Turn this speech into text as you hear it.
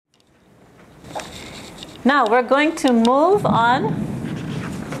Now we're going to move on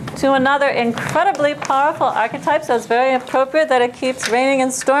to another incredibly powerful archetype. So it's very appropriate that it keeps raining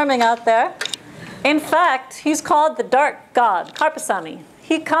and storming out there. In fact, he's called the dark god, Karuppaswamy.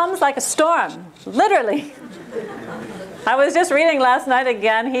 He comes like a storm, literally. I was just reading last night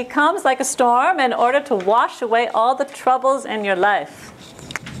again. He comes like a storm in order to wash away all the troubles in your life.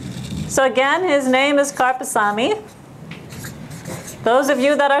 So again, his name is Karuppaswamy. Those of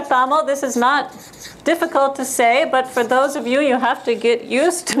you that are Tamil, this is not difficult to say, but for those of you, you have to get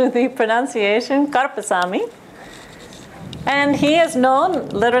used to the pronunciation, Karuppaswamy. And he is known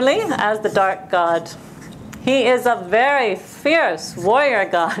literally as the dark god. He is a very fierce warrior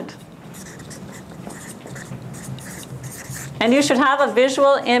god. And you should have a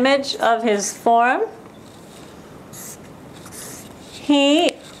visual image of his form.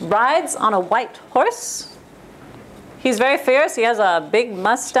 He rides on a white horse. He's very fierce. He has a big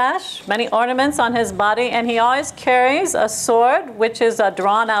mustache, many ornaments on his body, and he always carries a sword, which is a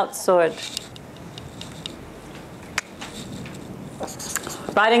drawn-out sword.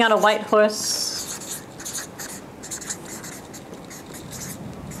 Riding on a white horse.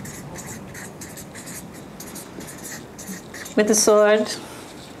 With the sword.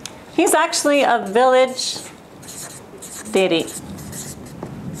 He's actually a village deity.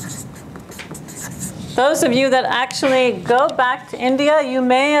 Those of you that actually go back to India, you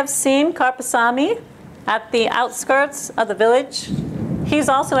may have seen Karuppaswamy at the outskirts of the village. He's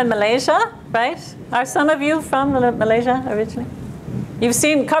also in Malaysia, right? Are some of you from Malaysia originally? You've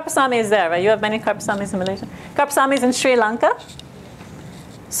seen, Karuppaswamy is there, right? You have many Karuppaswamys in Malaysia. Karuppaswamy is in Sri Lanka.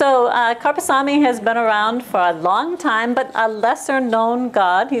 So Karuppaswamy has been around for a long time, but a lesser known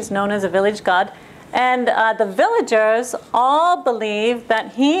god. He's known as a village god. And the villagers all believe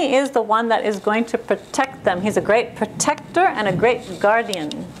that he is the one that is going to protect them. He's a great protector and a great guardian.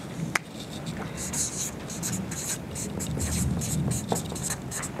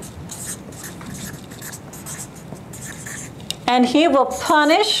 And he will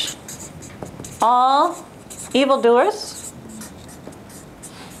punish all evildoers.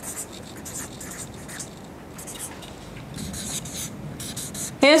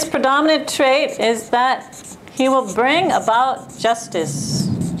 His predominant trait is that he will bring about justice.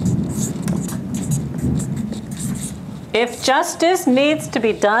 If justice needs to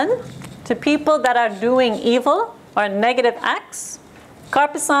be done to people that are doing evil or negative acts,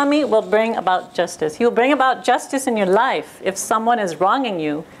 Karuppaswamy will bring about justice. He will bring about justice in your life if someone is wronging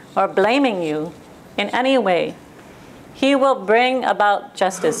you or blaming you in any way. He will bring about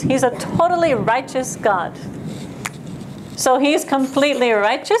justice. He's a totally righteous God. So he's completely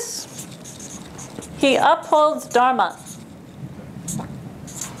righteous. He upholds Dharma.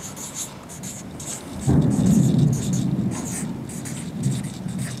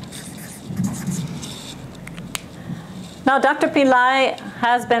 Now, Dr. Pillai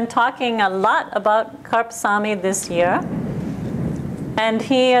has been talking a lot about Karuppaswamy this year. And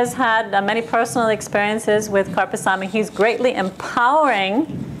he has had many personal experiences with Karuppaswamy. He's greatly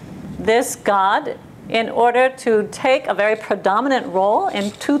empowering this God in order to take a very predominant role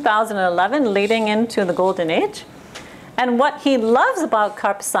in 2011, leading into the Golden Age. And what he loves about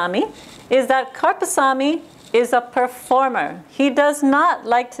Karuppaswamy is that Karuppaswamy is a performer. He does not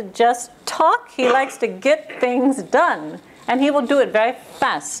like to just talk. He likes to get things done. And he will do it very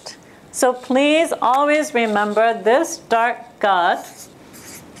fast. So please always remember this dark God.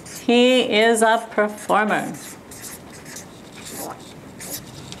 He is a performer.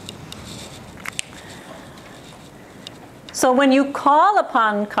 So when you call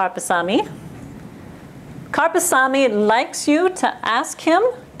upon Karuppaswamy, Karuppaswamy likes you to ask him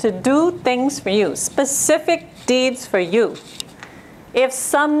to do things for you, specific deeds for you. If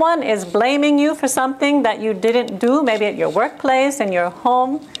someone is blaming you for something that you didn't do, maybe at your workplace, in your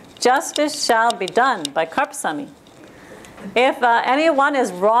home, justice shall be done by Karuppaswamy. If anyone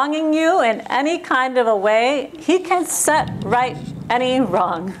is wronging you in any kind of a way, he can set right any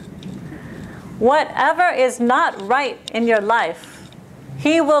wrong. Whatever is not right in your life,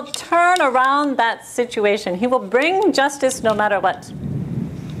 he will turn around that situation. He will bring justice no matter what.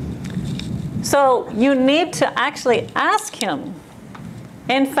 So you need to actually ask him.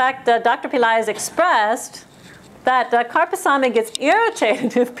 In fact, Dr. Pillai has expressed that Karuppaswamy gets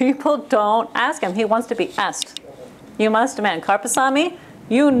irritated if people don't ask him. He wants to be asked. You must demand, Karuppaswamy,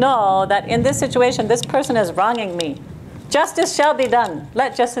 you know that in this situation, this person is wronging me. Justice shall be done.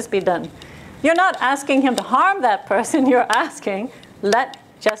 Let justice be done. You're not asking him to harm that person. You're asking, let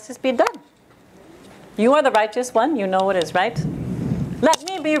justice be done. You are the righteous one. You know what is right. Let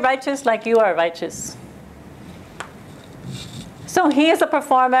me be righteous like you are righteous. So he is a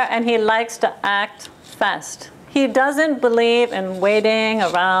performer, and he likes to act fast. He doesn't believe in waiting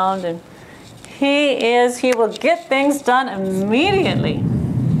around, and he will get things done immediately.